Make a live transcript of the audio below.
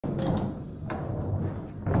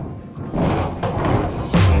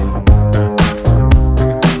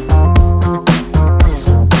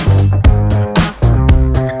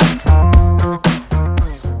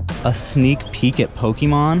A sneak peek at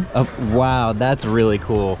Pokemon? Oh, wow, that's really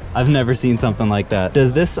cool. I've never seen something like that.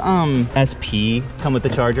 Does this SP come with the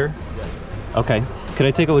charger? Yes. Okay. Could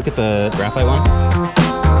I take a look at the graphite one?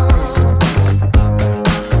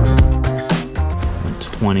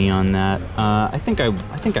 20 on that. I think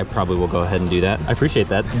I probably will go ahead and do that. I appreciate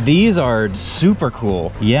that. These are super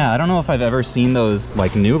cool. Yeah, I don't know if I've ever seen those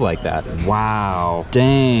like new like that. Wow.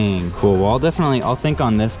 Dang. Cool. Well, I'll think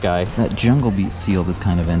on this guy. That Jungle Beat sealed is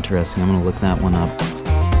kind of interesting. I'm gonna look that one up.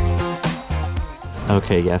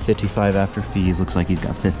 Okay, yeah, 55 after fees. Looks like he's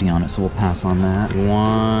got 50 on it, so we'll pass on that.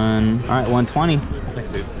 All right, 120.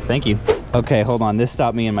 Thanks, dude. Thank you. Okay, hold on. This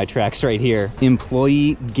stopped me in my tracks right here.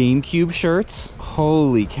 Employee GameCube shirts.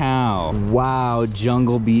 Holy cow. Wow,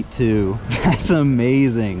 Jungle Beat 2. That's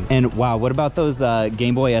amazing. And wow, what about those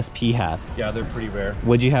Game Boy SP hats? Yeah, they're pretty rare.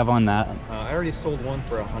 What'd you have on that? I already sold one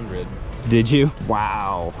for 100. Did you?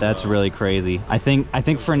 Wow, that's really crazy. I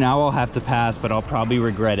think for now I'll have to pass, but I'll probably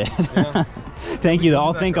regret it. Yeah. Thank you though,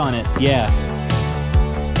 I'll think on it. Yeah.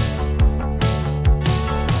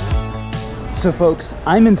 So folks,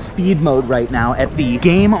 I'm in speed mode right now at the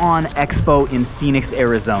Game On Expo in Phoenix,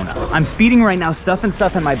 Arizona. I'm speeding right now, stuffing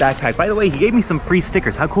stuff in my backpack. By the way, he gave me some free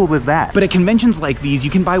stickers. How cool was that? But at conventions like these,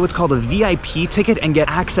 you can buy what's called a VIP ticket and get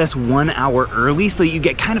access 1 hour early, so you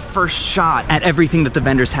get kind of first shot at everything that the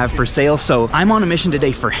vendors have for sale. So I'm on a mission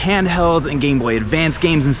today for handhelds and Game Boy Advance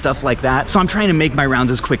games and stuff like that. So I'm trying to make my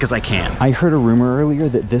rounds as quick as I can. I heard a rumor earlier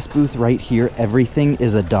that this booth right here, everything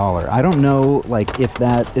is $1. I don't know like if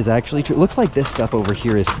that is actually true. It looks like this stuff over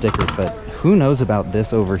here is stickers, but who knows about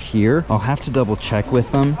this over here? I'll have to double check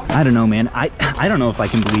with them. I don't know, man. I don't know if I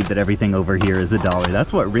can believe that everything over here is $1.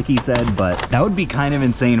 That's what Ricky said, but that would be kind of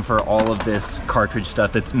insane for all of this cartridge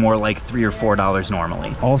stuff that's more like $3 or $4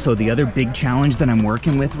 normally. Also, the other big challenge that I'm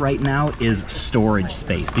working with right now is storage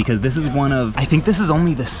space, because this is I think this is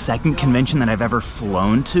only the second convention that I've ever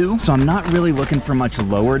flown to. So I'm not really looking for much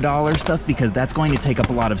lower dollar stuff, because that's going to take up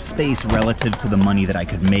a lot of space relative to the money that I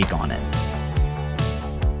could make on it.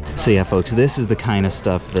 So yeah, folks, this is the kind of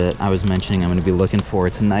stuff that I was mentioning I'm going to be looking for.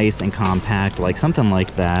 It's nice and compact, like something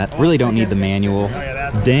like that. Really don't need the manual.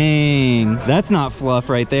 Dang, that's not fluff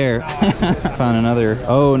right there. Found another.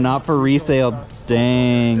 Oh, not for resale.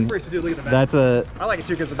 Dang. That's a... I like it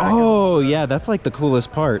too because the back. Oh, yeah, that's like the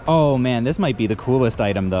coolest part. Oh man, this might be the coolest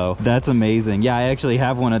item though. That's amazing. Yeah, I actually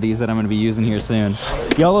have one of these that I'm going to be using here soon.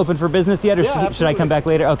 Y'all open for business yet, or should I come back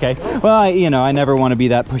later? Okay. Well, I never want to be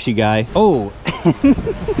that pushy guy. Oh.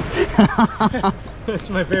 That's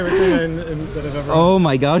my favorite thing that I've ever. Oh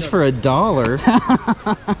my gosh, for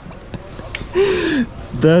 $1.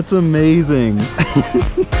 That's amazing.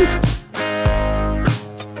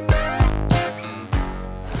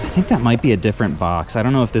 I think that might be a different box. I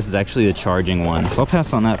don't know if this is actually the charging one, so I'll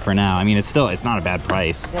pass on that for now. I mean, it's not a bad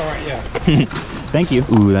price. All right, yeah. Thank you.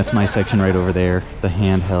 Ooh, that's my section right over there. The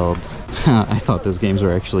handhelds. I thought those games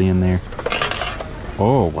were actually in there.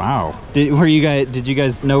 Oh wow! Did you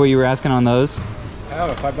guys know what you were asking on those?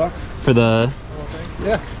 Oh, $5 for the.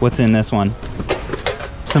 Yeah. What's in this one?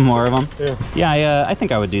 Some more of them. Yeah. Yeah, I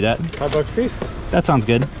think I would do that. $5 a piece. That sounds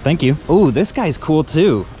good. Thank you. Oh, this guy's cool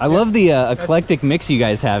too. I love the eclectic mix you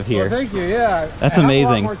guys have here. Well, thank you. Yeah. That's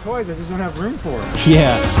amazing. I have a lot more toys. I just don't have room for them.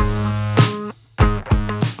 Yeah.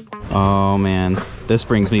 Oh man, this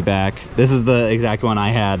brings me back. This is the exact one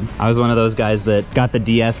I had. I was one of those guys that got the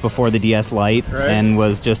DS before the DS Lite, right, and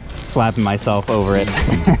was just slapping myself over it.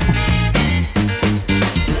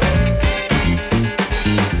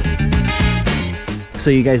 So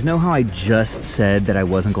you guys know how I just said that I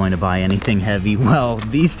wasn't going to buy anything heavy? Well,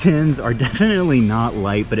 these tins are definitely not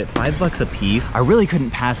light, but at $5 a piece, I really couldn't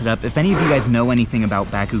pass it up. If any of you guys know anything about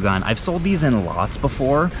Bakugan, I've sold these in lots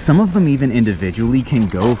before. Some of them even individually can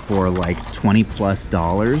go for like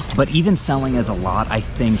 $20+, but even selling as a lot, I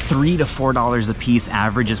think $3 to $4 a piece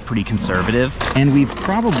average is pretty conservative. And we've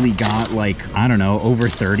probably got like, I don't know, over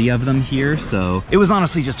 30 of them here. So it was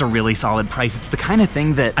honestly just a really solid price. It's the kind of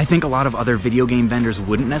thing that I think a lot of other video game vendors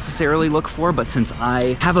wouldn't necessarily look for, but since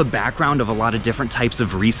I have a background of a lot of different types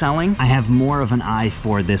of reselling, I have more of an eye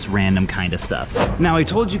for this random kind of stuff. Now, I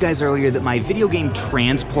told you guys earlier that my video game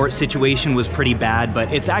transport situation was pretty bad,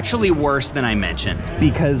 but it's actually worse than I mentioned,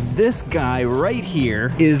 because this guy right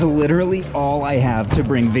here is literally all I have to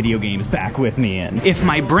bring video games back with me in. If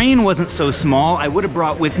my brain wasn't so small, I would have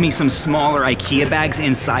brought with me some smaller IKEA bags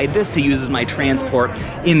inside this to use as my transport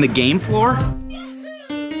in the game floor.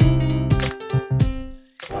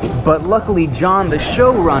 But luckily, John, the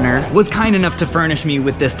showrunner, was kind enough to furnish me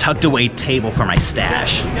with this tucked away table for my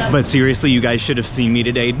stash. But seriously, you guys should have seen me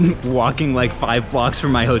today walking like 5 blocks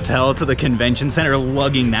from my hotel to the convention center,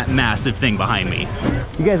 lugging that massive thing behind me.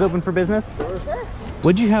 You guys open for business? Sure.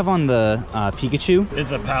 What'd you have on the Pikachu?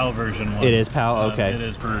 It's a PAL version one. It is PAL, okay. It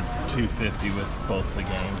is for $250 with both the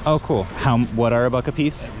games. Oh, cool. What are $1 a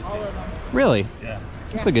piece? All of them. Really? Yeah.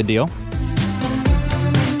 That's a good deal.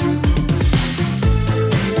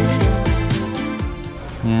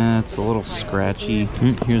 Yeah, it's a little scratchy.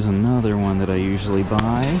 Here's another one that I usually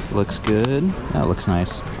buy. Looks good. That looks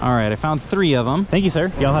nice. All right, I found 3 of them. Thank you,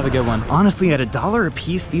 sir. Y'all have a good one. Honestly, at $1 a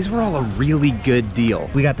piece, these were all a really good deal.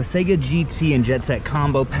 We got the Sega GT and Jet Set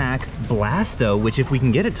Combo Pack, Blasto, which if we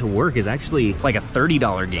can get it to work is actually like a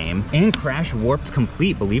 $30 game, and Crash Warped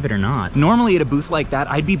Complete, believe it or not. Normally at a booth like that,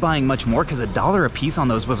 I'd be buying much more because $1 a piece on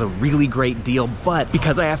those was a really great deal, but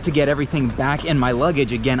because I have to get everything back in my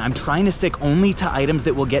luggage, again, I'm trying to stick only to items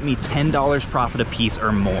that will get me $10 profit a piece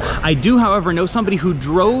or more. I do, however, know somebody who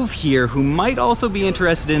drove here who might also be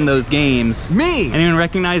interested in those games. Me! Anyone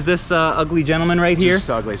recognize this ugly gentleman right here? Just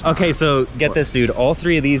ugly. Okay, so get this, dude. All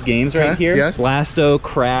 3 of these games right here. Yes. Blasto,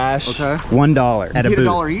 Crash, $1 at a booth. You paid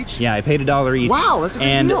 $1 each? Yeah, I paid $1 each. Wow, that's a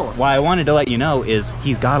good deal. And why I wanted to let you know is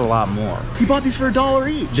he's got a lot more. He bought these for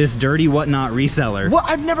 $1 each. This dirty whatnot reseller. What?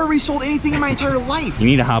 I've never resold anything in my entire life. You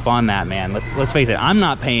need to hop on that, man. Let's face it. I'm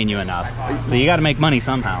not paying you enough, so you got to make money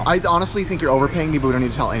somehow. I honestly think you're overpaying me, but we don't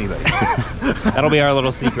need to tell anybody. That'll be our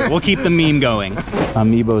little secret. We'll keep the meme going.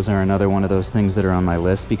 Amiibos are another one of those things that are on my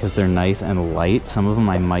list because they're nice and light. Some of them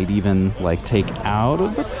I might even like take out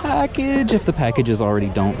of the package if the packages already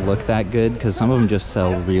don't look that good, because some of them just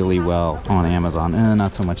sell really well on Amazon.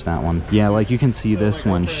 Not so much that one. Yeah, like you can see this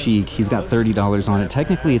one, Chic. He's got $30 on it.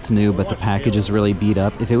 Technically it's new, but the package is really beat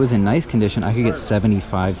up. If it was in nice condition, I could get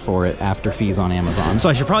 $75 for it after fees on Amazon. So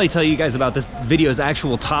I should probably tell you guys about this video's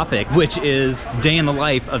actual topic, which is day in the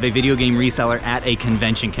life of a video game reseller at a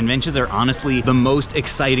convention. Conventions are honestly the most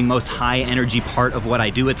exciting, most high energy part of what I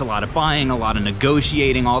do. It's a lot of buying, a lot of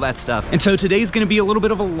negotiating, all that stuff. And so today's gonna be a little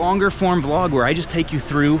bit of a longer form vlog where I just take you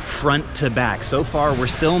through front to back. So far, we're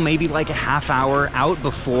still maybe like a half hour out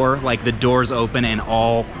before like the doors open and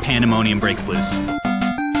all pandemonium breaks loose.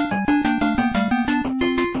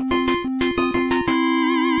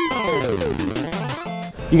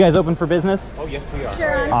 You guys open for business? Oh, yes, we are.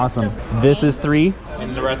 Sure. Awesome. This is 3.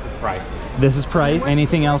 And the rest is price. This is price.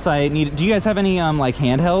 Anything else I need? Do you guys have any like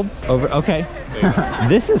handhelds? Okay.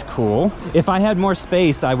 This is cool. If I had more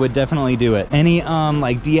space, I would definitely do it. Any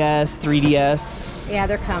like DS, 3DS? Yeah,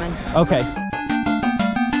 they're coming. Okay.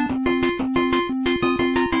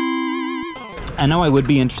 I know I would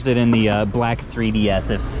be interested in the black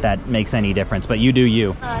 3DS if that makes any difference, but you do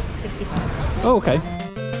you. 65. Oh, okay.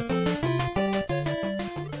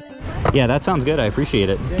 Yeah, that sounds good. I appreciate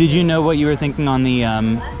it. Did you know what you were thinking on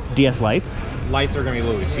the DS lights? Lights are going to be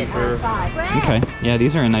a little cheaper. Okay. Yeah,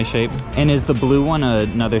 these are in nice shape. And is the blue one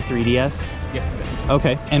another 3DS? Yes, it is.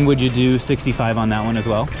 Okay. And would you do 65 on that one as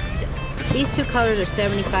well? These 2 colors are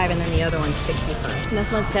 75 and then the other one's 65. And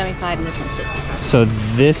this one's 75 and this one's 65. So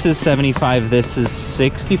this is 75, this is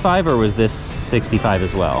 65, or was this 65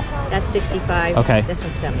 as well? That's 65. Okay. This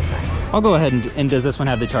one's 75. I'll go ahead and does this one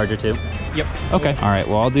have the charger too? Yep. Okay. All right,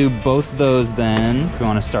 well, I'll do both those then if you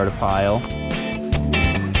want to start a pile.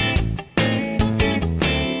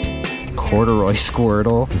 Corduroy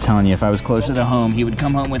Squirtle. I'm telling you, if I was closer to home, he would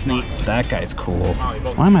come home with me. That guy's cool.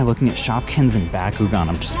 Why am I looking at Shopkins and Bakugan?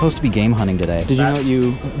 I'm just supposed to be game hunting today. Did you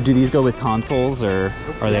know do these go with consoles or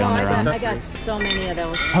are they on their own? I got so many of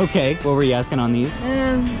those. Okay, what were you asking on these?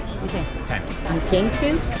 What do you think? 10. On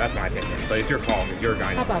GameCubes? That's my opinion, but it's your call. It's your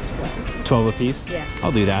guy. How about 12? 12 a piece? Yeah.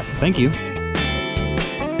 I'll do that. Thank you.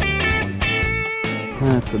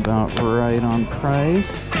 That's about right on price.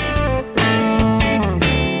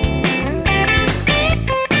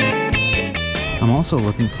 I'm also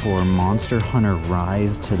looking for Monster Hunter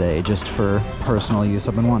Rise today, just for personal use.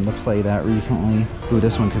 I've been wanting to play that recently. Ooh,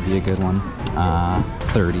 this one could be a good one.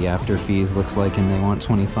 30 after fees looks like, and they want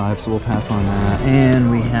 25, so we'll pass on that. And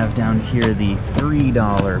we have down here the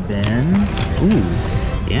 $3 bin.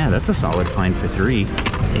 Ooh, yeah, that's a solid find for 3.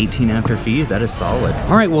 18 after fees, that is solid.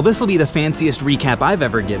 All right, well, this will be the fanciest recap I've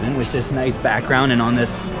ever given with this nice background and on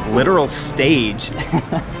this literal stage.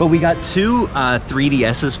 But we got 2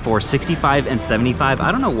 3DSs for 65 and 75.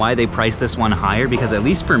 I don't know why they priced this one higher, because at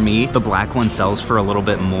least for me, the black one sells for a little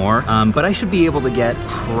bit more. But I should be able to get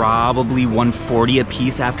probably 140 a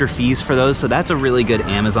piece after fees for those, so that's a really good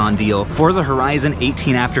Amazon deal. Forza Horizon,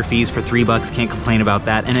 18 after fees for $3, can't complain about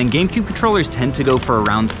that. And then GameCube controllers tend to go for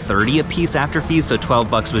around 30 a piece after fees, so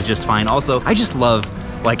 $12 was just fine. Also, I just love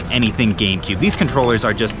like anything GameCube. These controllers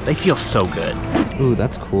are just, they feel so good. Ooh,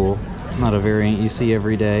 that's cool. Not a variant you see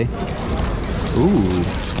every day. Ooh,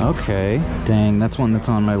 okay. Dang, that's one that's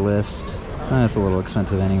on my list. That's a little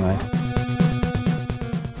expensive anyway.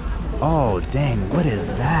 Oh, dang, what is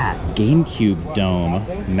that? GameCube Dome.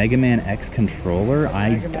 Mega Man X controller?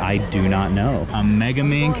 I do not know. A Mega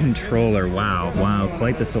Man controller, wow. Wow,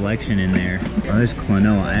 quite the selection in there. Oh, there's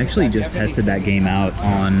Klonoa. I actually just tested that game out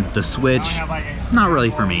on the Switch. Not really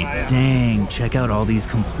for me. Dang, check out all these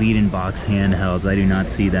complete in-box handhelds. I do not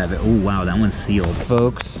see that. Oh, wow, that one's sealed.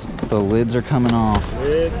 Folks, the lids are coming off.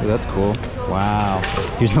 Ooh, that's cool. Wow.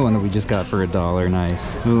 Here's the one that we just got for $1.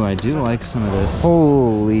 Nice. Ooh, I do like some of this.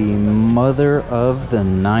 Holy mother of the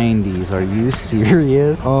 90s. Are you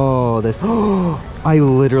serious? Oh, this. Oh, I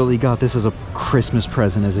literally got this as a Christmas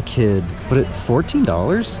present as a kid. But at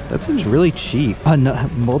 $14? That seems really cheap.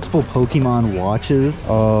 Multiple Pokemon watches.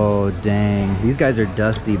 Oh, dang. These guys are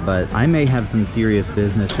dusty, but I may have some serious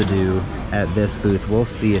business to do at this booth. We'll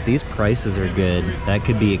see. If these prices are good, that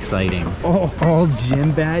could be exciting. Oh, all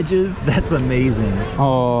gym badges? That's amazing.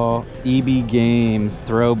 Oh, EB Games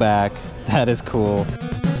throwback. That is cool.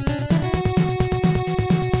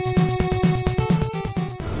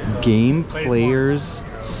 Game Players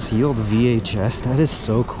sealed VHS. That is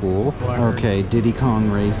so cool. Okay, Diddy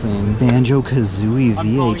Kong Racing. Banjo-Kazooie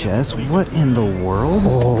VHS. What in the world?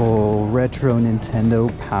 Oh, retro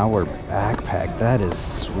Nintendo Power backpack. That is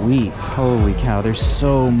sweet. Holy cow, there's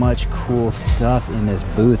so much cool stuff in this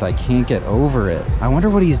booth. I can't get over it. I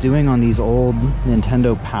wonder what he's doing on these old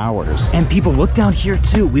Nintendo Powers. And people, look down here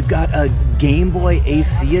too. We've got a Game Boy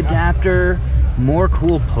AC adapter. More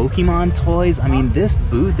cool Pokemon toys. I mean, this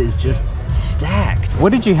booth is just stacked.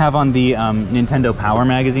 What did you have on the Nintendo Power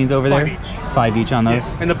magazines over there? 5 each. 5 each on those?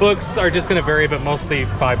 Yeah. And the books are just gonna vary, but mostly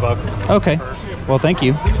 $5. Okay. Well, thank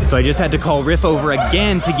you. So I just had to call Riff over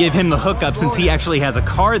again to give him the hookup since he actually has a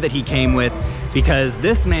car that he came with, because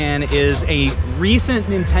this man is a recent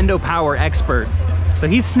Nintendo Power expert. So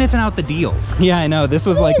he's sniffing out the deals. Yeah, I know. This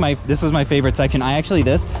was like my favorite section.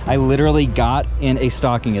 I literally got in a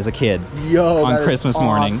stocking as a kid. Yo, on Christmas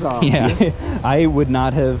morning. Awesome. Yeah, I would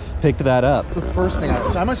not have picked that up. The first thing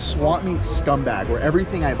so I'm a swap meet scumbag where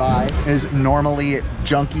everything I buy is normally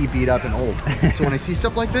junky, beat up, and old. So when I see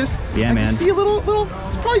stuff like this, yeah, I man. can see a little,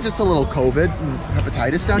 it's probably just a little COVID and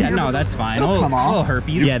hepatitis down yeah, here. No, that's fine. It'll come off. Little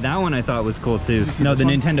herpes. Yeah, that one I thought was cool too. No, the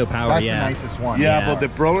Nintendo Power, that's yeah. the nicest one. Yeah, but the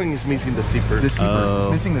problem is missing the zipper. The zipper. Oh. It's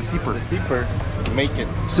missing the zipper. The zipper, make it.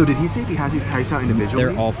 So did he say if he has these priced out individually?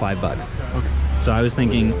 They're all $5. Okay. So I was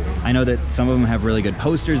thinking, I know that some of them have really good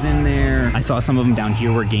posters in there. I saw some of them down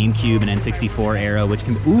here were GameCube and N64 era, which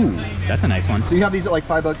can, ooh, that's a nice one. So you have these at like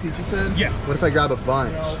 $5 each, you said? Yeah. What if I grab a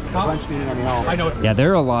bunch? A bunch meaning, I mean, I know it's Yeah, there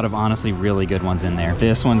are a lot of honestly really good ones in there.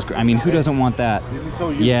 This one's, I mean, who doesn't want that? This is so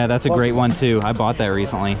useful. Yeah, that's a great one too. I bought that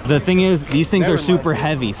recently. The thing is, these things are super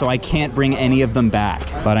heavy, so I can't bring any of them back.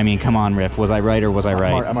 But I mean, come on, Riff, was I right or was I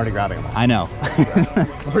right? I'm already grabbing them. I know.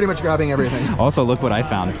 I'm pretty much grabbing everything. Also, look what I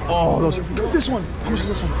found. Oh, those are, this one. How much is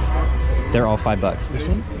this one? They're all $5. This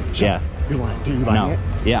one? Yeah. You're lying. Dude, you buying No. it?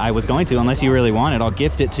 Yeah, I was going to, unless you really want it. I'll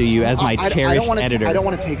gift it to you as my cherished editor. I don't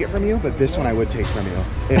want to take it from you, but this one I would take from you.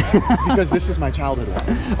 Because this is my childhood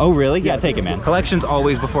one. Oh, really? Yeah, Yeah. take it, man. Collection's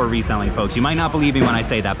always before reselling, folks. You might not believe me when I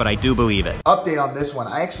say that, but I do believe it. Update on this one.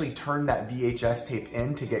 I actually turned that VHS tape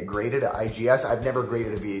in to get graded at IGS. I've never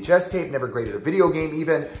graded a VHS tape, never graded a video game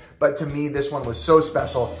even, but to me, this one was so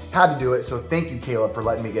special. Had to do it, so thank you, Caleb, for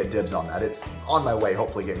letting me get dibs on that. It's on my way,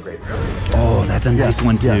 hopefully getting graded. Oh, that's a nice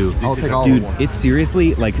one, too. Yes. I'll take all Dude, of them. it's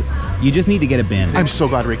seriously, like, you just need to get a bin. I'm so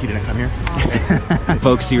glad Ricky didn't come here.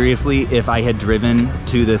 Folks, seriously, if I had driven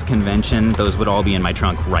to this convention, those would all be in my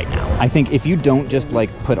trunk right now. I think if you don't just like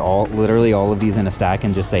put literally all of these in a stack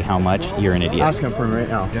and just say how much, you're an idiot. Ask him for me right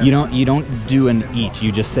now. You don't do an each,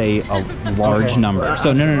 you just say a large Okay. number.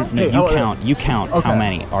 So no, Hey, you count Okay. how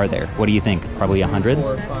many are there. What do you think? Probably 100?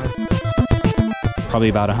 Probably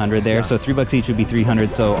about 100 there. Yeah. So $3 each would be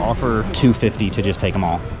 300. So offer $250 to just take them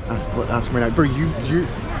all. Ask him right now. Bro,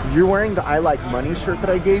 you're wearing the I Like Money shirt that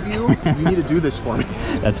I gave you. You need to do this for me.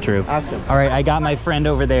 That's true. Ask him. All right, I got my friend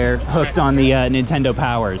over there hooked on the Nintendo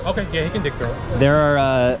Powers. okay. Yeah, he can dig through it. There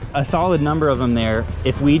are a solid number of them there.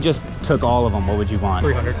 If we just took all of them, what would you want?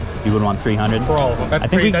 300 You would want 300 for all of them. That's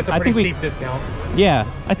a pretty steep discount. Yeah,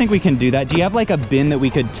 I think we can do that. Do you have like a bin that we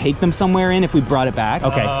could take them somewhere in if we brought it back?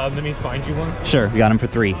 Okay, Let me find you one. sure. We got them for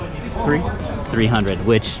 3? 300,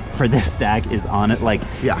 which for this stack is on it. Like,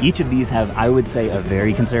 Yeah. each of these have, I would say, a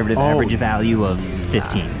very conservative average value of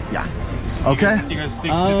 15. Yeah. Okay. Do you guys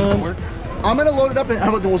think this will work? I'm gonna load it up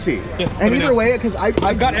and we'll see. Yeah, and either way, because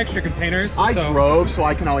I've got extra containers. I so. drove, so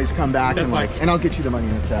I can always come back That's and like, fine. and I'll get you the money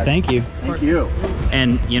in a sec. Thank you. Thank you.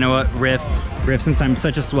 And you know what, Riff, since I'm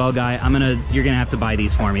such a swell guy, you're gonna have to buy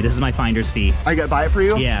these for me. This is my finder's fee. I gotta buy it for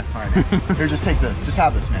you? Yeah. All right. Here, just take this. Just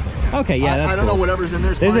have this, man. Okay, yeah, that's I don't know whatever's in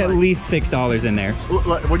there. There's at least $6 in there.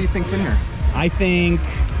 What do you think's in here? I think...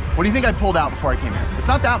 What do you think I pulled out before I came here? It's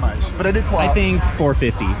not that much, but I did pull out. I think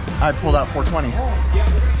 450. I pulled out 420.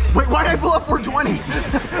 Wait, why did I pull out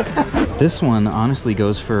 420? This one honestly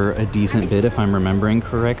goes for a decent bit if I'm remembering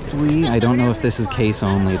correctly. I don't know if this is case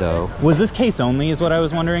only though. Was this case only is what I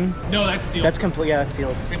was wondering? No, that's sealed. That's complete. Yeah, that's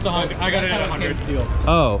sealed. It's 100. I got it at 100 sealed.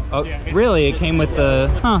 Oh, really? It came with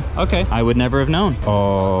the... Huh, okay. I would never have known.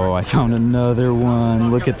 Oh, I found another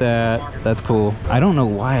one. Look at that. That's cool. I don't know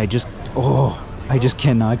why I just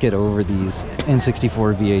cannot get over these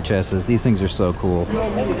N64 VHSs. These things are so cool.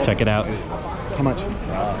 Check it out. How much?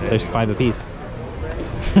 There's 5 apiece.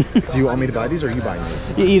 Do you want me to buy these or are you buying these?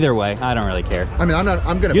 Either way, I don't really care. I mean, I'm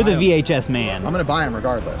gonna You're buy the them. VHS man. I'm gonna buy them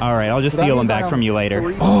regardless. All right, I'll just So that steal them means I back from you later.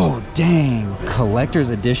 3. Oh, dang. Collector's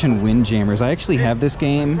Edition Windjammers. I actually have this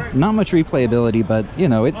game. Not much replayability, but, you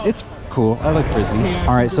know, it's cool. I like Frisbee.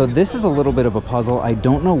 All right, so this is a little bit of a puzzle. I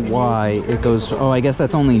don't know why it goes... Oh, I guess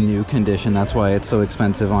that's only new condition. That's why it's so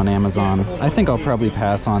expensive on Amazon. I think I'll probably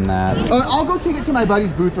pass on that. I'll go take it to my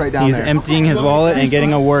buddy's booth right down He's there. emptying his wallet and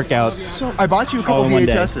getting a workout. So I bought you a couple all in one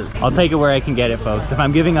day. VHSs. I'll take it where I can get it, folks. If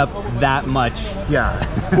I'm giving up that much. Yeah.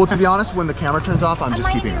 Well, to be honest, when the camera turns off, I'm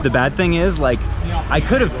just keeping them. The bad thing is, like, I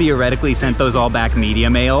could have theoretically sent those all back media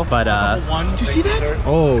mail, but Did you see that?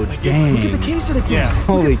 oh dang. Look at the case that it's in.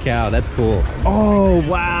 Holy cow, that's cool. Oh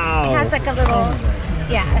wow. It has like a little,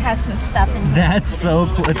 yeah, it has some stuff in here. That's so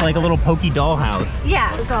cool. It's like a little pokey dollhouse.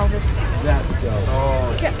 Yeah, it was all this stuff. That's dope.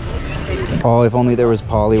 Oh, if only there was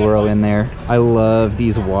Poliwhirl in there. I love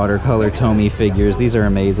these watercolor Tomy figures. These are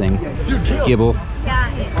amazing. Dude, Caleb. Gibble.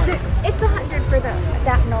 Yeah, it's 100 for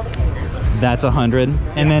that and all the payments. That's 100.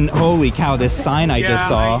 And then, holy cow, this sign I just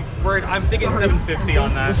saw. I'm thinking 750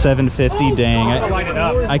 on that. 750, dang. Light it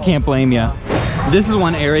up. I can't blame you. This is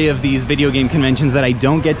one area of these video game conventions that I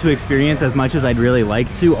don't get to experience as much as I'd really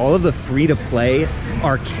like to. All of the free-to-play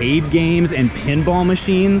arcade games and pinball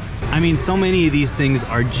machines. I mean, so many of these things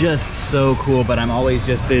are just so cool, but I'm always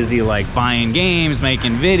just busy like buying games,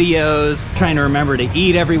 making videos, trying to remember to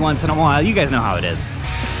eat every once in a while. You guys know how it is.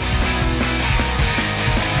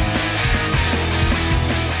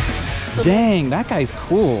 Dang, that guy's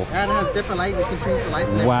cool. And it has different light. You can change the lights.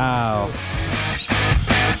 Wow.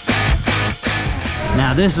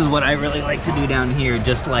 Now this is what I really like to do down here,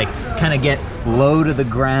 just like kind of get low to the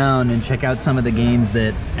ground and check out some of the games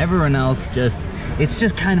that everyone else it's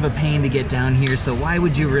just kind of a pain to get down here, so why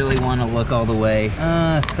would you really want to look all the way?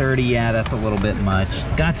 30, yeah, that's a little bit much.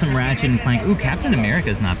 Got some Ratchet and Clank. Ooh, Captain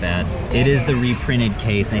America's not bad. It is the reprinted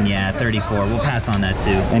case, and yeah, 34. We'll pass on that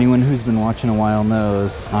too. Anyone who's been watching a while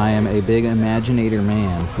knows I am a big Imaginator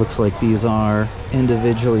man. Looks like these are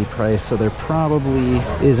individually priced, so there probably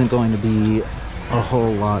isn't going to be a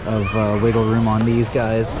whole lot of wiggle room on these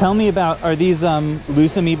guys. Tell me about, are these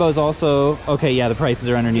loose amiibos also? Okay, yeah, the prices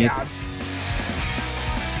are underneath.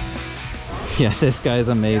 Yeah, this guy's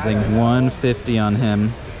amazing. 150 on him.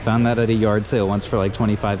 Found that at a yard sale once for like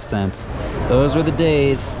 25 cents. Those were the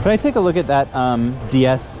days. Could I take a look at that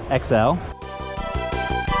DS XL?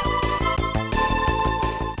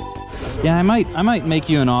 Yeah, I might make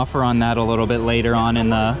you an offer on that a little bit later on in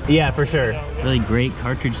the... Yeah, for sure. Really great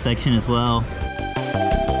cartridge section as well.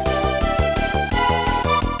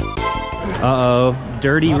 Uh-oh,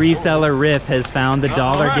 dirty reseller Riff has found the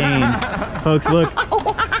dollar game. Folks, look.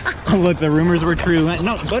 Look, the rumors were true.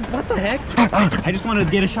 No, what the heck? I just wanted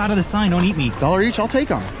to get a shot of the sign. Don't eat me. $1 each, I'll take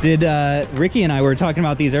them. Did Ricky and I were talking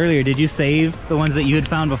about these earlier. Did you save the ones that you had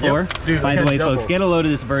found before? Yep. Dude, by the way, double. folks, get a load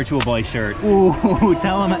of this Virtual Boy shirt. Ooh,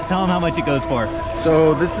 tell him how much it goes for.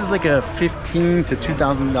 So this is like a $1,500 to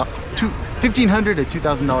 $2,000 shirt.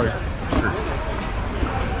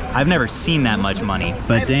 I've never seen that much money,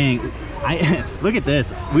 but dang. Look at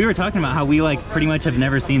this. We were talking about how we like pretty much have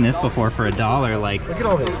never seen this before for $1. Like, Look at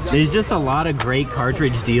all this. there's just a lot of great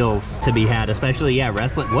cartridge deals to be had, especially, yeah,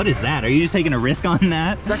 wrestling. What is that? Are you just taking a risk on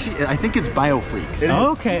that? It's actually, I think it's BioFreaks. It is.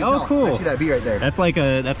 Okay, You can oh tell. cool. I see that B right there. That's like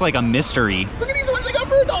a mystery. Look at these ones I got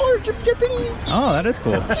for $1. Chip penny. Oh, that is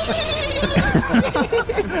cool.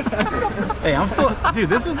 Hey, I'm still, dude,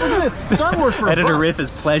 look at this. Star Wars for Editor $1. Riff is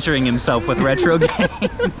pleasuring himself with retro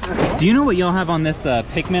games. Do you know what y'all have on this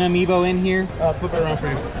Pikmin amiibo in here? Flip it around for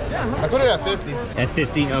you. I put it at 50. At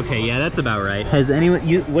 50? Okay, yeah, that's about right. Has anyone,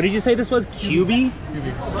 what did you say this was? QB?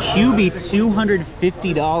 QB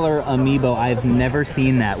 $250 amiibo. I've never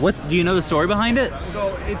seen that. Do you know the story behind it?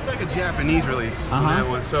 So it's like a Japanese release on that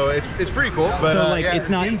one. So it's pretty cool. But so like yeah, it's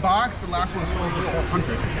not in box. The last one sold for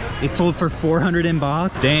 400. It sold for 400 in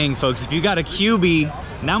box? Dang, folks, if you got a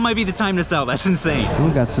QB, now might be the time to sell. That's insane.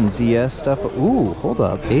 We got some DS stuff. Ooh, hold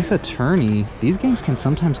up. Ace Attorney. These games can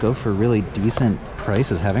sometimes go for really decent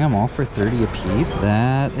prices. Having them all for 30 a piece,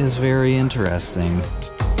 that is very interesting.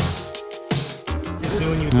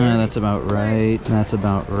 That's about right. That's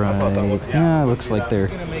about right. Yeah, looks like they're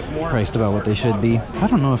priced about what they should be. I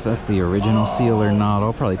don't know if that's the original seal or not.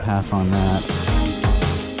 I'll probably pass on that.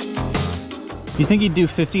 You think you'd do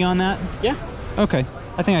 50 on that? Yeah. Okay,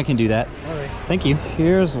 I think I can do that. All right. Thank you.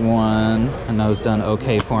 Here's one. I know it's done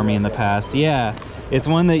okay for me in the past. Yeah, it's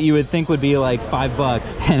one that you would think would be like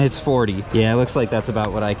 $5 and it's 40. Yeah, it looks like that's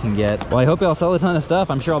about what I can get. Well, I hope y'all sell a ton of stuff.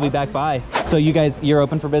 I'm sure I'll be back by. So you guys, you're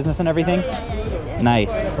open for business and everything?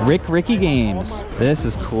 Nice. Ricky Games. This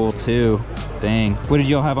is cool too. Dang. What did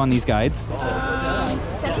y'all have on these guides?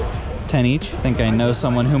 10 each. I think I know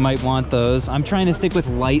someone who might want those. I'm trying to stick with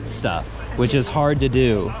light stuff, which is hard to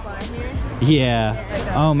do.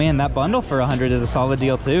 Yeah. Oh man, that bundle for 100 is a solid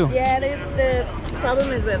deal too. Yeah, the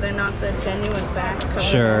problem is that they're not the genuine back covers.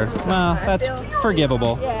 Sure. So well, that's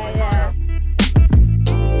forgivable. Yeah.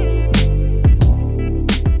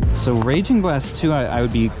 So Raging Blast 2, I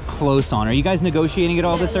would be close on. Are you guys negotiating it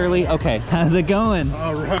all this early? Okay. How's it going?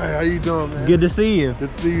 All right, how you doing, man? Good to see you.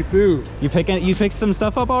 Good to see you too. You picked some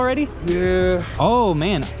stuff up already? Yeah. Oh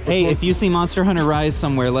man. Hey, if you see Monster Hunter Rise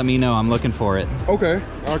somewhere, let me know. I'm looking for it. Okay.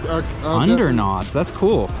 Undernauts. That's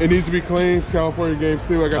cool. It needs to be clean. It's California games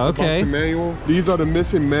too. I got the boxing manual. These are the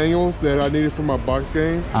missing manuals that I needed for my box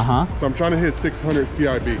games. So I'm trying to hit 600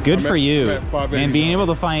 CIB. Good for you. And being able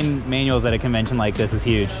to find manuals at a convention like this is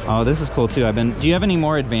huge. Oh, this is cool too. Do you have any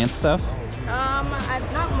more advanced stuff? Not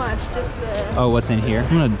much, just the... Oh, what's in here?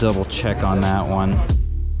 I'm gonna double check on that one.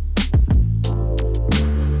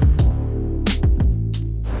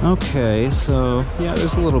 Okay, so yeah,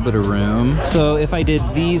 there's a little bit of room. So if I did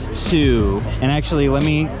these two, and actually let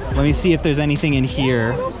me see if there's anything in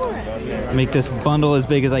here. Make this bundle as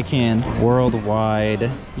big as I can.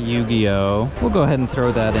 Worldwide Yu-Gi-Oh! We'll go ahead and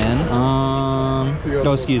throw that in.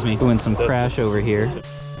 Oh, excuse me. Doing some Crash over here.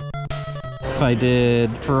 If I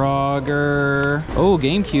did Frogger, oh,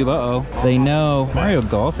 GameCube, uh-oh. They know. Mario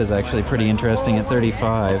Golf is actually pretty interesting at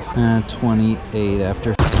 35. 28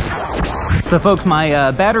 after. So folks,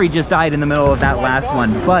 my battery just died in the middle of that last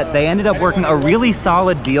one, but they ended up working a really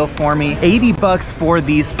solid deal for me. 80 bucks for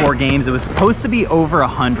these 4 games. It was supposed to be over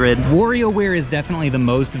 100. WarioWare is definitely the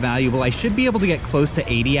most valuable. I should be able to get close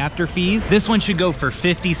to 80 after fees. This one should go for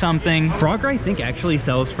 50 something. Frogger, I think, actually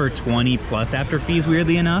sells for 20 plus after fees,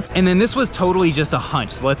 weirdly enough. And then this was totally just a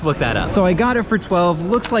hunch, so let's look that up. So I got it for 12.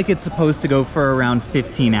 Looks like it's supposed to go for around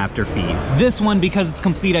 15 after fees. This one, because it's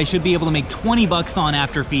complete, I should be able to make 20 bucks on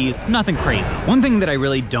after fees. Nothing crazy. One thing that I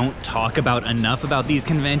really don't talk about enough about these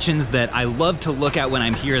conventions that I love to look at when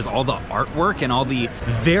I'm here is all the artwork and all the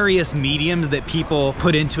various mediums that people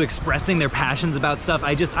put into expressing their passions about stuff.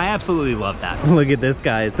 I absolutely love that. Look at this,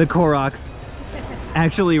 guys. The Koroks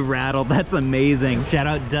actually rattled. That's amazing. Shout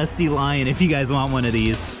out Dusty Lion if you guys want one of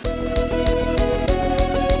these.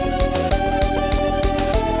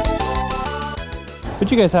 What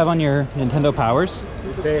you guys have on your Nintendo Powers?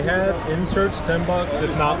 They have inserts, 10 bucks, if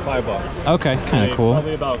not $5. Okay, kind of cool.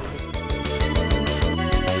 Probably about.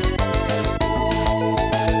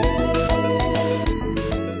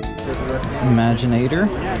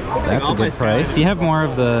 Imaginator. That's a good price. You have more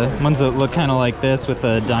of the ones that look kind of like this with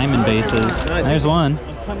the diamond bases. There's one.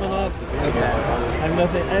 Coming up. I'm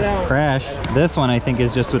nothing. I know. Crash. This one I think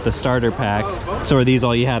is just with the starter pack. So are these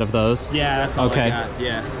all you had of those? Yeah, that's all okay. I got.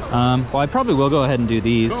 Yeah. Well, I probably will go ahead and do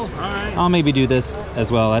these. Cool. All right. I'll maybe do this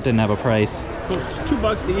as well. That didn't have a price. Cool. It's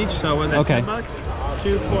 $2 to each. So was that okay. 10 bucks?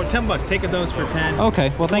 2, 4, 10 bucks. Take those for 10.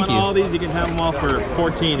 Okay. Well, thank you. All these, you can have them all for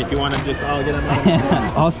 14 if you want to just all get them.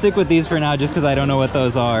 I'll stick with these for now just because I don't know what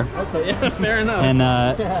those are. Okay. Yeah. Fair enough. And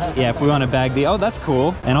yeah, if we want to bag the, oh, that's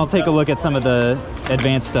cool. And I'll take a look at some of the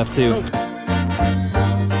advanced stuff too.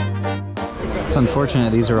 It's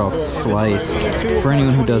unfortunate these are all sliced. For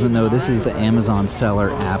anyone who doesn't know, this is the Amazon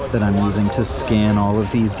Seller app that I'm using to scan all of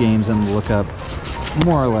these games and look up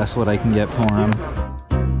more or less what I can get for them.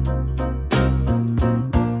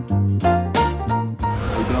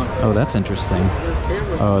 Oh, that's interesting.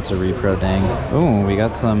 Oh, it's a repro, dang. Oh, we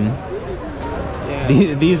got some...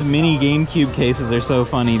 These mini GameCube cases are so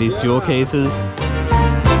funny, these jewel cases.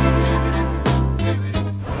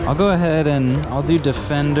 I'll go ahead and I'll do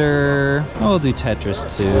Defender. Oh, I'll do Tetris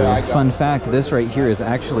too. Fun fact, this right here is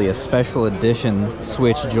actually a special edition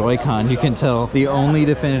Switch Joy-Con. You can tell the only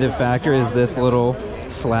definitive factor is this little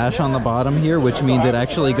slash on the bottom here, which means it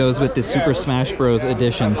actually goes with the Super Smash Bros.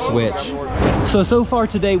 Edition Switch. So far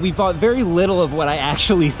today, we bought very little of what I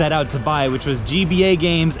actually set out to buy, which was GBA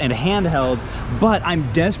games and handheld, but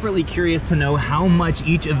I'm desperately curious to know how much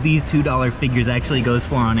each of these $2 figures actually goes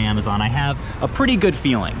for on Amazon. I have a pretty good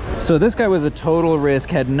feeling. So this guy was a total risk,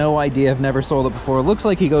 had no idea, I've never sold it before. Looks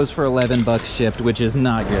like he goes for 11 bucks shipped, which is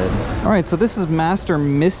not good. All right, so this is Master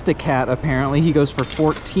Mysticat, apparently. He goes for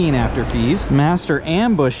 14 after fees. Master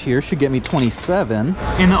Ambush here should get me 27.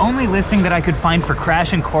 And the only listing that I could find for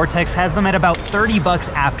Crash and Cortex has them at about 30 bucks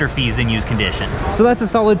after fees in used condition. So that's a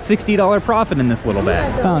solid $60 profit in this little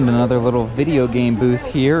bag. Found another little video game booth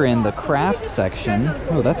here in the craft section.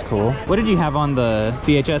 Oh, that's cool. What did you have on the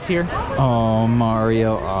VHS here? Oh,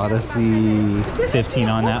 Mario Odyssey. 15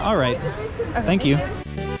 on that. All right. Thank you.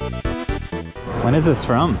 When is this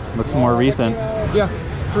from? Looks more recent. Yeah,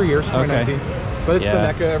 3 years, 2019. Okay. But it's the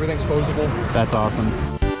NECA, everything's posable. That's awesome.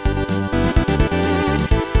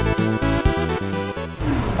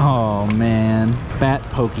 Oh man, Bat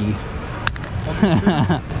Pokey.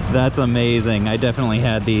 That's amazing. I definitely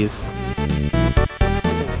had these.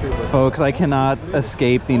 Folks, I cannot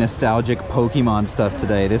escape the nostalgic Pokemon stuff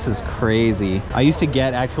today. This is crazy. I used to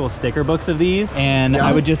get actual sticker books of these, and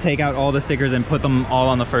I would just take out all the stickers and put them all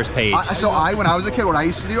on the first page. When I was a kid, what I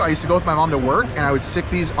used to do, I used to go with my mom to work, and I would stick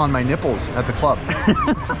these on my nipples at the club.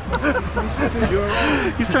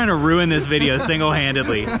 He's trying to ruin this video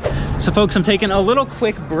single-handedly. So folks, I'm taking a little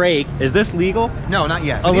quick break. Is this legal? No, not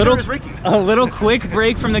yet. A little quick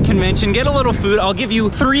break from the convention. Get a little food. I'll give you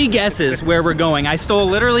 3 guesses where we're going. I stole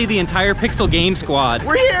literally the entire Pixel Game Squad.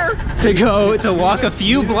 We're here to walk a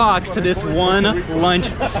few blocks to this one lunch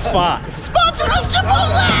spot. Sponsor us,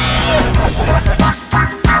 Chipotle!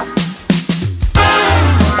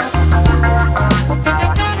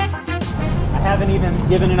 I haven't even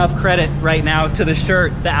given enough credit right now to the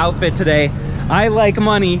shirt, the outfit today. I Like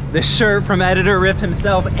Money, the shirt from Editor Riff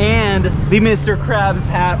himself, and the Mr. Krabs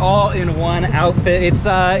hat all in one outfit. It's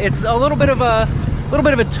a little bit of a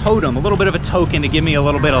totem, a little bit of a token to give me a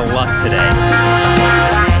little bit of luck today.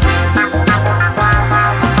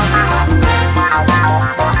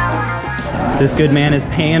 This good man is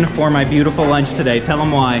paying for my beautiful lunch today. Tell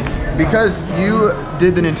him why. Because you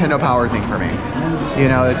did the Nintendo Power thing for me. You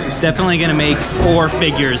know, it's just definitely gonna make 4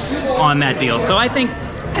 figures on that deal. So I think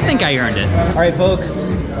I earned it. All right, folks,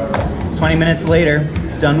 20 minutes later,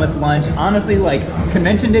 done with lunch. Honestly, like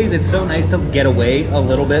convention days, it's so nice to get away a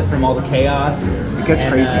little bit from all the chaos. It gets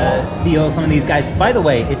crazy. Steal some of these guys. By the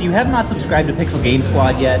way, if you have not subscribed to Pixel Game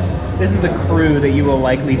Squad yet, this is the crew that you will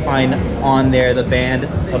likely find on there, the band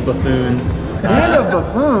of buffoons. Band of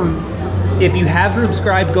buffoons? If you have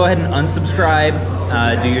subscribed, go ahead and unsubscribe.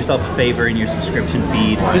 Do yourself a favor in your subscription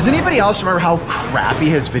feed. Does anybody else remember how crappy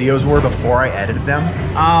his videos were before I edited them?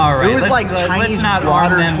 All right. It was like Chinese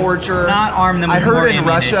water torture. Not arm them. I with heard more in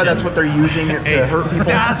Russia that's what they're using to hurt people.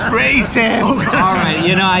 That's racist! All right,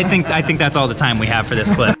 you know, I think that's all the time we have for this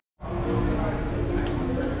clip.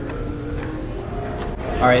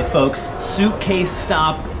 All right, folks, suitcase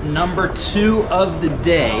stop number 2 of the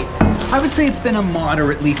day. I would say it's been a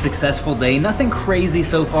moderately successful day. Nothing crazy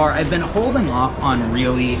so far. I've been holding off on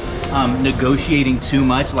really negotiating too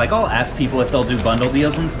much. Like, I'll ask people if they'll do bundle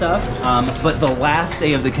deals and stuff. But the last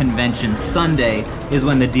day of the convention, Sunday, is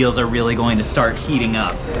when the deals are really going to start heating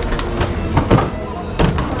up.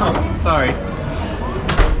 Oh, sorry.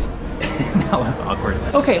 That was awkward.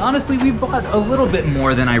 Okay, honestly, we bought a little bit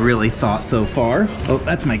more than I really thought so far. Oh,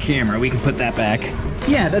 that's my camera. We can put that back.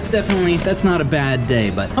 Yeah, that's not a bad day,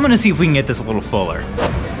 but I'm gonna see if we can get this a little fuller.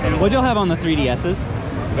 What'd y'all have on the 3DSs?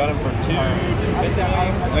 Got them for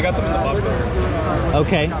 $250. I got some in the box over.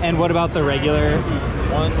 Okay, and what about the regular?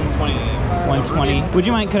 120. 120. Would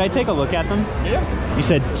you mind, could I take a look at them? Yeah. You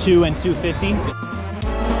said 2 and 250?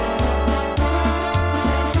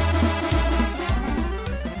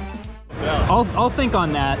 I'll think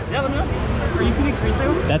on that. Yeah, let me know. Are you Phoenix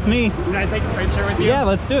Resale? That's me. Can I take the freight share with you? Yeah,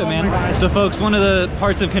 let's do it, man. So folks, one of the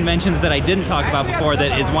parts of conventions that I didn't talk about before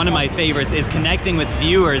that is one of my favorites is connecting with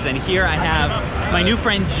viewers. And here I have my new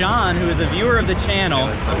friend John, who is a viewer of the channel,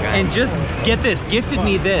 and just get this, gifted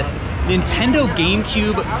me this Nintendo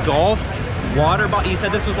GameCube Golf water bottle. You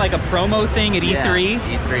said this was like a promo thing at E3?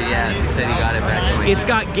 E3, yeah. He said he got it back. It's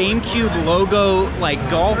got GameCube logo, like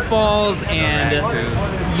golf balls and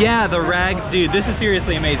yeah, the rag. Dude, this is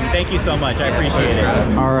seriously amazing. Thank you so much. I appreciate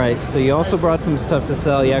it. All right, so you also brought some stuff to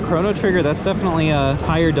sell. Yeah, Chrono Trigger, that's definitely a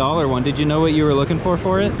higher dollar one. Did you know what you were looking for it?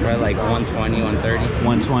 Probably like 120, 130.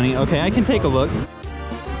 120. Okay, I can take a look.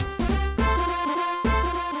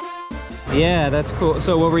 Yeah, that's cool.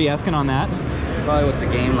 So what were you asking on that? Probably with the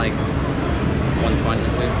game, like 120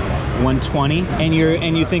 too. 120,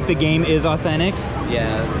 and you think the game is authentic?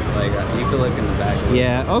 Yeah, like you could look in the back.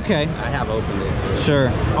 Yeah, okay. I have opened it too. Sure.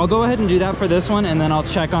 I'll go ahead and do that for this one, and then I'll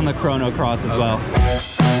check on the Chrono Cross as well.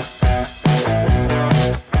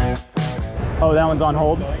 Oh, that one's on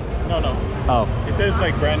hold? No. Oh. It says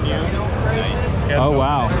like brand new. Nice. Oh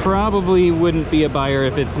wow, probably wouldn't be a buyer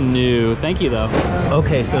if it's new. Thank you though.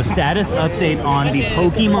 Okay, so status update on the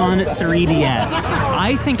Pokemon 3DS.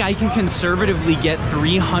 I think I can conservatively get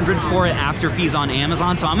 $300 for it after fees on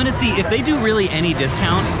Amazon, so I'm gonna see if they do really any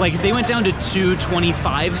discount. Like if they went down to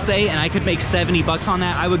 $225 say, and I could make 70 bucks on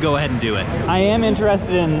that, I would go ahead and do it. I am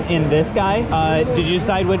interested in this guy. Did you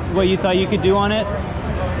decide what you thought you could do on it?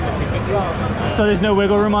 So there's no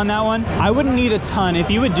wiggle room on that one? I wouldn't need a ton. If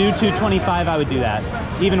you would do $225, I would do that,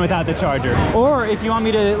 even without the charger. Or if you want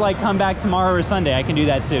me to like come back tomorrow or Sunday, I can do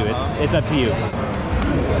that too. It's up to you.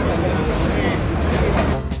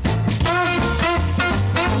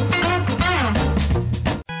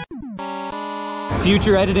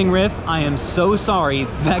 Future editing riff, I am so sorry.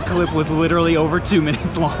 That clip was literally over 2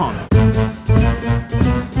 minutes long.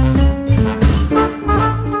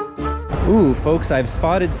 Ooh, folks, I've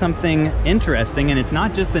spotted something interesting, and it's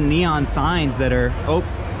not just the neon signs that are... Oh.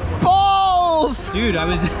 Balls! Dude, I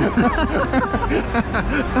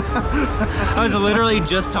was literally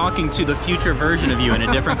just talking to the future version of you in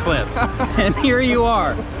a different clip. And here you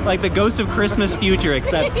are, like the Ghost of Christmas Future,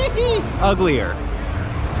 except uglier.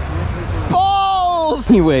 Balls!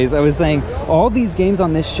 Anyways, I was saying, all these games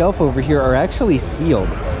on this shelf over here are actually sealed.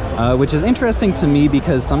 Which is interesting to me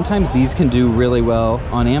because sometimes these can do really well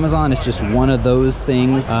on Amazon. It's just one of those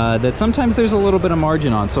things that sometimes there's a little bit of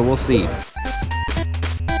margin on, so we'll see.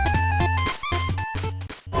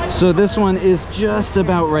 So this one is just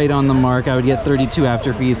about right on the mark. I would get 32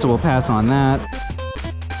 after fees, so we'll pass on that.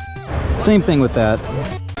 Same thing with that.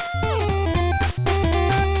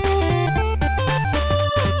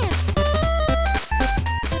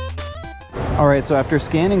 All right, so after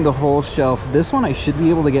scanning the whole shelf, this one I should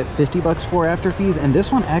be able to get 50 bucks for after fees, and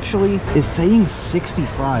this one actually is saying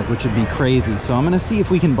 65, which would be crazy. So I'm gonna see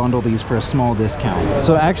if we can bundle these for a small discount.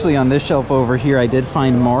 So actually on this shelf over here, I did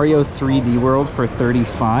find Mario 3D World for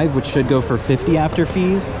 35, which should go for 50 after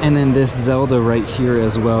fees. And then this Zelda right here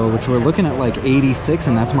as well, which we're looking at like 86,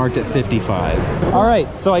 and that's marked at 55. All right,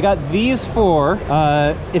 so I got these four.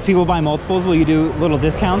 If people buy multiples, will you do little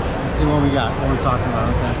discounts? Let's see what we got, what we're talking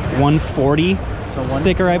about, okay. 140 so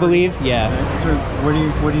sticker, I believe. Yeah. Okay. So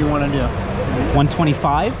what do you want to do?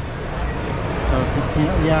 125? So 15,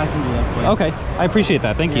 yeah, I can do that for you. Okay, I appreciate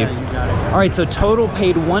that, thank you. Yeah, you got it. All right, so total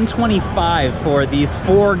paid 125 for these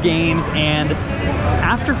 4 games, and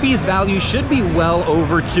after fees value should be well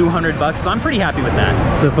over 200 bucks, so I'm pretty happy with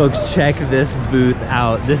that. So folks, check this booth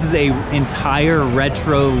out. This is a entire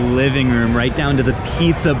retro living room, right down to the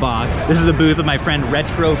pizza box. This is the booth of my friend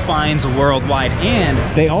Retro Finds Worldwide, and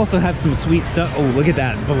they also have some sweet stuff. Oh, look at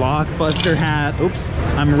that Blockbuster hat. Oops,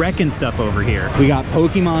 I'm wrecking stuff over here. We got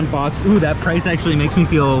Pokemon box. Ooh, that price actually makes me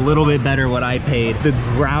feel a little bit better what I paid. The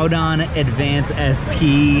Groudon Advance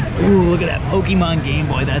SP. Ooh, look at that Pokemon Game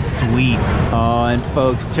Boy, that's sweet. Oh, and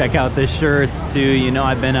folks, check out the shirts too. You know,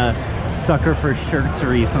 I've been a sucker for shirts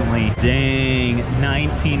recently. Dang,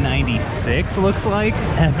 1996 looks like.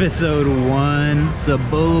 Episode 1,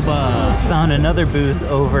 Saboba. Found another booth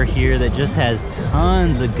over here that just has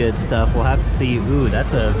tons of good stuff. We'll have to see. Ooh,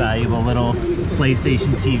 that's a valuable little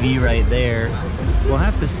PlayStation TV right there. We'll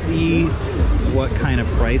have to see what kind of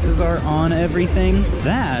prices are on everything.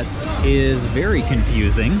 That is very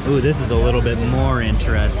confusing. Ooh, this is a little bit more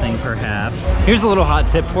interesting perhaps. Here's a little hot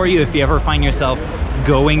tip for you if you ever find yourself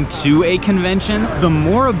going to a convention. The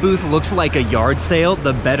more a booth looks like a yard sale,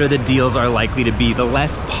 the better the deals are likely to be. The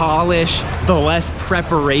less polish, the less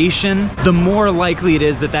preparation, the more likely it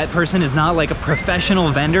is that that person is not like a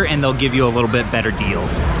professional vendor, and they'll give you a little bit better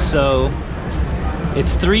deals. So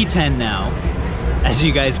it's 3:10 now. As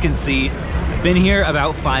you guys can see, been here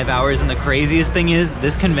about 5 hours, and the craziest thing is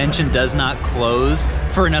this convention does not close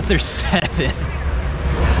for another 7.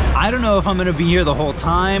 I don't know if I'm gonna be here the whole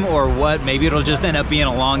time or what. Maybe it'll just end up being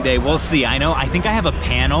a long day. We'll see. I think I have a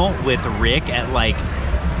panel with Rick at like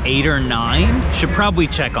 8 or 9. Should probably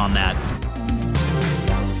check on that.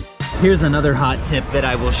 Here's another hot tip that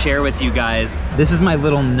I will share with you guys. This is my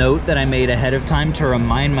little note that I made ahead of time to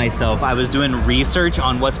remind myself. I was doing research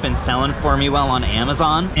on what's been selling for me well on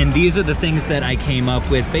Amazon, and these are the things that I came up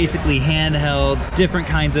with. Basically handhelds, different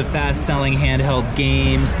kinds of fast-selling handheld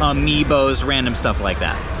games, amiibos, random stuff like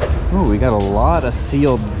that. Oh, we got a lot of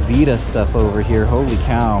sealed Vita stuff over here. Holy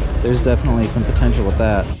cow. There's definitely some potential with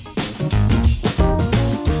that.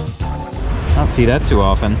 I don't see that too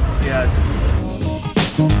often. Yes.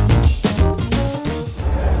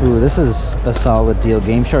 Ooh, this is a solid deal.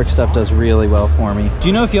 Game Shark stuff does really well for me. Do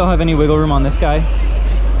you know if y'all have any wiggle room on this guy?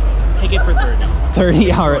 Take it for 30.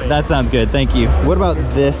 30? All right, that sounds good. Thank you. What about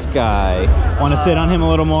this guy? Want to sit on him a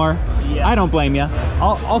little more? Yeah. I don't blame you.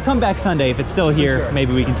 I'll come back Sunday if it's still here. Sure.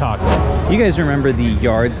 Maybe we can talk. You guys remember the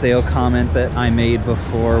yard sale comment that I made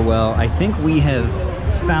before? Well, I think we have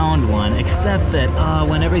found one, except that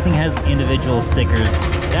when everything has individual stickers,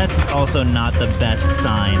 that's also not the best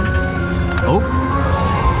sign. Oh,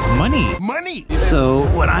 money. Money! So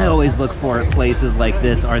what I always look for at places like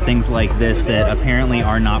this are things like this that apparently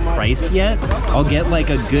are not priced yet. I'll get like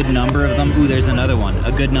a good number of them. Ooh, there's another one.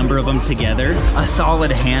 A good number of them together, a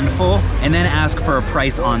solid handful, and then ask for a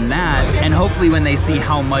price on that. And hopefully when they see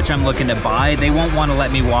how much I'm looking to buy, they won't want to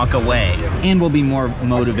let me walk away and will be more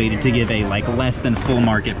motivated to give a like less than full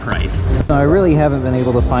market price. So I really haven't been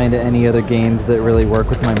able to find any other games that really work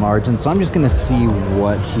with my margins. So I'm just gonna see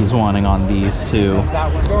what he's wanting on these two.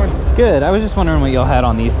 That one's going. Good. I was just wondering what y'all had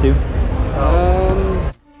on these two.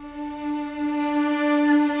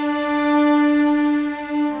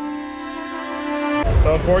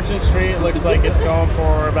 So Fortune Street looks like it's going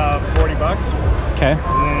for about 40 bucks. Okay. And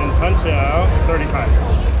then Punch Out,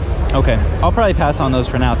 35. Okay. I'll probably pass on those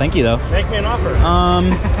for now. Thank you though. Make me an offer.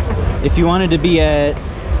 If you wanted to be at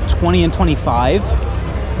 20 and 25. So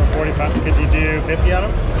 45, could you do 50 on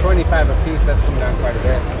them? 25 a piece, that's coming down quite a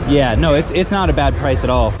bit. Yeah, no, it's not a bad price at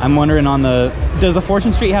all. I'm wondering on the, does the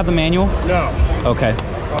Fortune Street have the manual? No. Okay.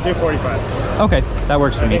 I'll do 45. Okay, that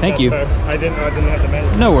works for me. Thank you. Fair. I didn't have the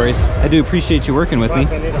manual. No worries. I do appreciate you working with me.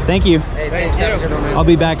 Thank you. Hey, thank you. I'll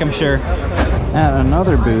be back, I'm sure. At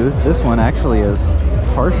another booth, this one actually is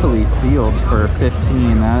partially sealed for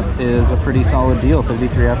 15. That is a pretty solid deal,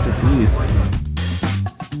 33 after fees.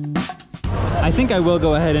 I think I will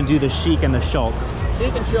go ahead and do the Chic and the Shulk.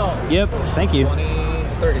 Chic and Shulk. Yep, thank you. 20,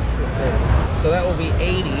 30, 30. So that will be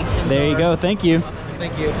 80. There you go, thank you.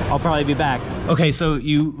 Thank you. I'll probably be back. Okay, so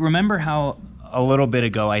you remember how a little bit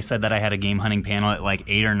ago I said that I had a game hunting panel at like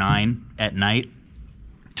 8 or 9 at night?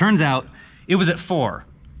 Turns out it was at 4.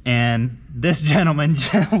 And this gentleman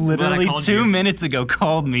literally 2 minutes ago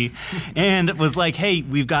called me and was like, hey,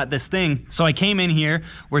 we've got this thing. So I came in here,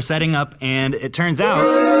 we're setting up, and it turns out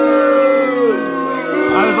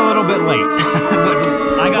I was a little bit late. But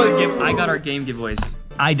I got our game giveaways.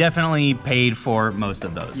 I definitely paid for most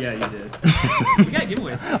of those. Yeah, you did. We got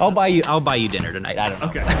giveaways. I'll buy you dinner tonight. I don't know.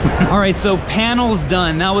 Okay. All right, so panel's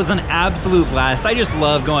done. That was an absolute blast. I just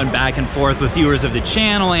love going back and forth with viewers of the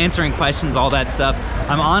channel, answering questions, all that stuff.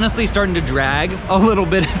 I'm honestly starting to drag a little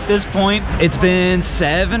bit at this point. It's been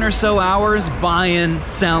 7 or so hours buying,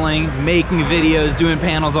 selling, making videos, doing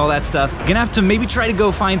panels, all that stuff. Gonna have to maybe try to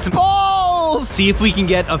go find some balls, see if we can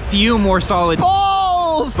get a few more solid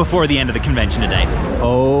balls before the end of the convention today.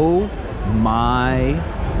 Oh my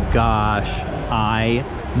gosh, I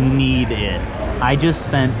need it. I just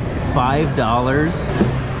spent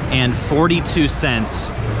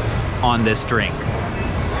 $5.42 on this drink.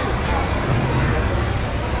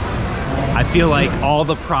 I feel like all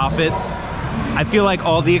the profit, I feel like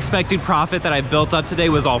all the expected profit that I built up today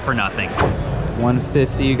was all for nothing.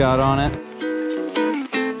 150 you got on it.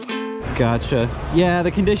 Gotcha. Yeah,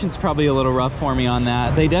 the condition's probably a little rough for me on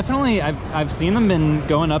that. They definitely, I've seen them been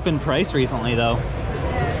going up in price recently though,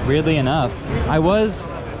 weirdly enough. I was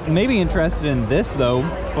maybe interested in this though,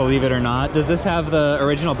 believe it or not. Does this have the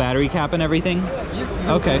original battery cap and everything? Yep.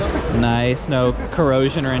 Okay. Nice, no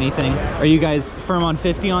corrosion or anything. Are you guys firm on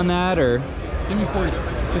 50 on that, or? Give me 40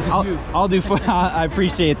 though. I'll do 40. I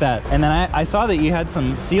appreciate that. And then I saw that you had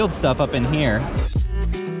some sealed stuff up in here.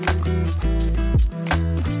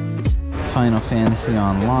 Final Fantasy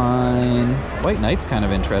Online. White Knight's kind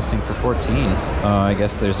of interesting for 14. I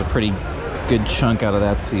guess there's a pretty good chunk out of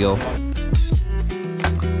that seal.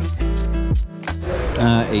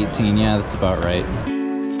 18, yeah, that's about right.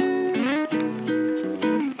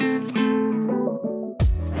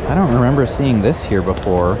 I don't remember seeing this here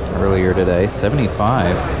before earlier today.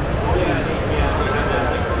 75.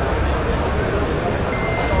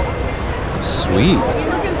 Sweet. If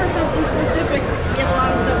you're looking for something specific, we have a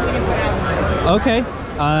lot of stuff we can put out. Okay.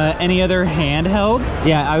 Any other handhelds?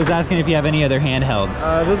 Yeah, I was asking if you have any other handhelds.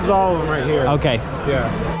 This is all of them right here. Okay.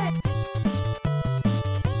 Yeah.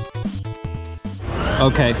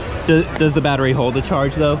 Okay. Does the battery hold the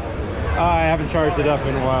charge though? I haven't charged it up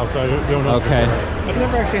in a while, so I don't know. Okay. I've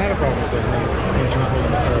never actually had a problem with it.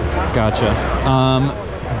 Gotcha.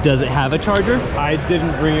 Does it have a charger? I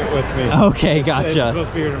didn't bring it with me. Okay, gotcha. It's supposed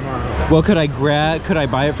to be here tomorrow. Well, could I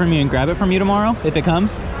buy it from you and grab it from you tomorrow if it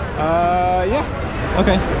comes? Yeah.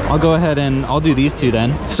 Okay, I'll go ahead and I'll do these two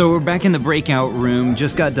then. So we're back in the breakout room.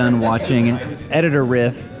 Just got done watching Editor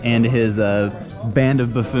Riff and his band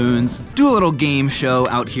of buffoons do a little game show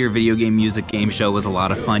out here. Video game music game show was a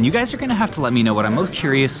lot of fun. You guys are gonna have to let me know what I'm most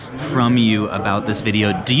curious from you about this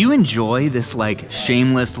video. Do you enjoy this like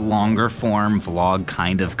shameless longer form vlog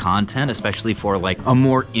kind of content, especially for like a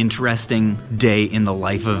more interesting day in the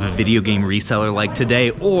life of a video game reseller like today?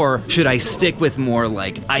 Or should I stick with more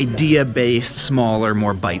like idea based, smaller,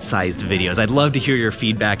 more bite-sized videos? I'd love to hear your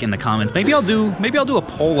feedback in the comments. Maybe I'll do a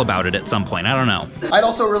poll about it at some point. I don't know. I'd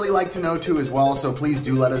also really like to know too as well, so please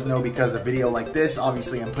do let us know, because a video like this,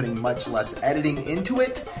 obviously I'm putting much less editing into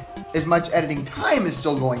it. As much editing time is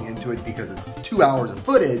still going into it because it's 2 hours of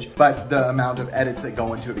footage, but the amount of edits that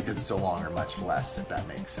go into it because it's so long are much less, if that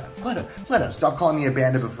makes sense. Let us stop calling me a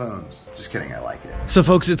band of buffoons. Just kidding, I like it. So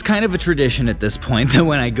folks, it's kind of a tradition at this point that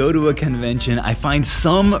when I go to a convention, I find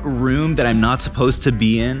some room that I'm not supposed to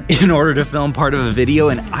be in order to film part of a video,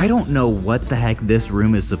 and I don't know what the heck this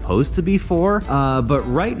room is supposed to be for, but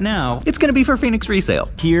right now, it's gonna be for Phoenix Resale.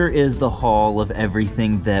 Here is the haul of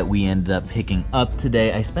everything that we ended up picking up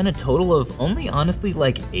today. I spent a total of only honestly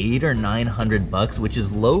like $800 or $900, which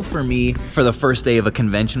is low for me for the first day of a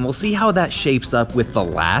convention. We'll see how that shapes up with the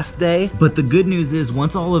last day. But the good news is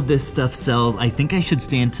once all of this stuff sells, I think I should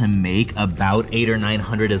stand to make about $800 or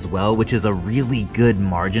 $900 as well, which is a really good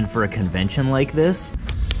margin for a convention like this.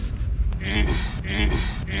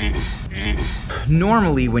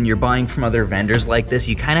 Normally when you're buying from other vendors like this,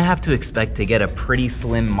 you kind of have to expect to get a pretty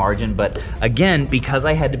slim margin, but again, because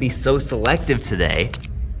I had to be so selective today,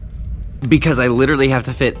 because I literally have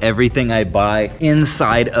to fit everything I buy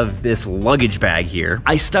inside of this luggage bag here,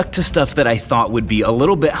 I stuck to stuff that I thought would be a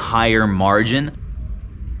little bit higher margin.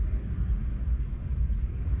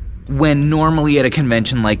 When normally at a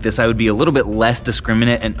convention like this, I would be a little bit less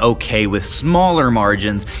discriminate and okay with smaller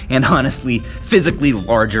margins and honestly, physically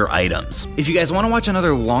larger items. If you guys wanna watch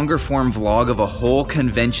another longer form vlog of a whole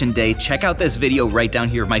convention day, check out this video right down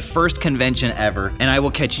here, my first convention ever, and I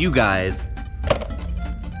will catch you guys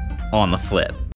on the flip.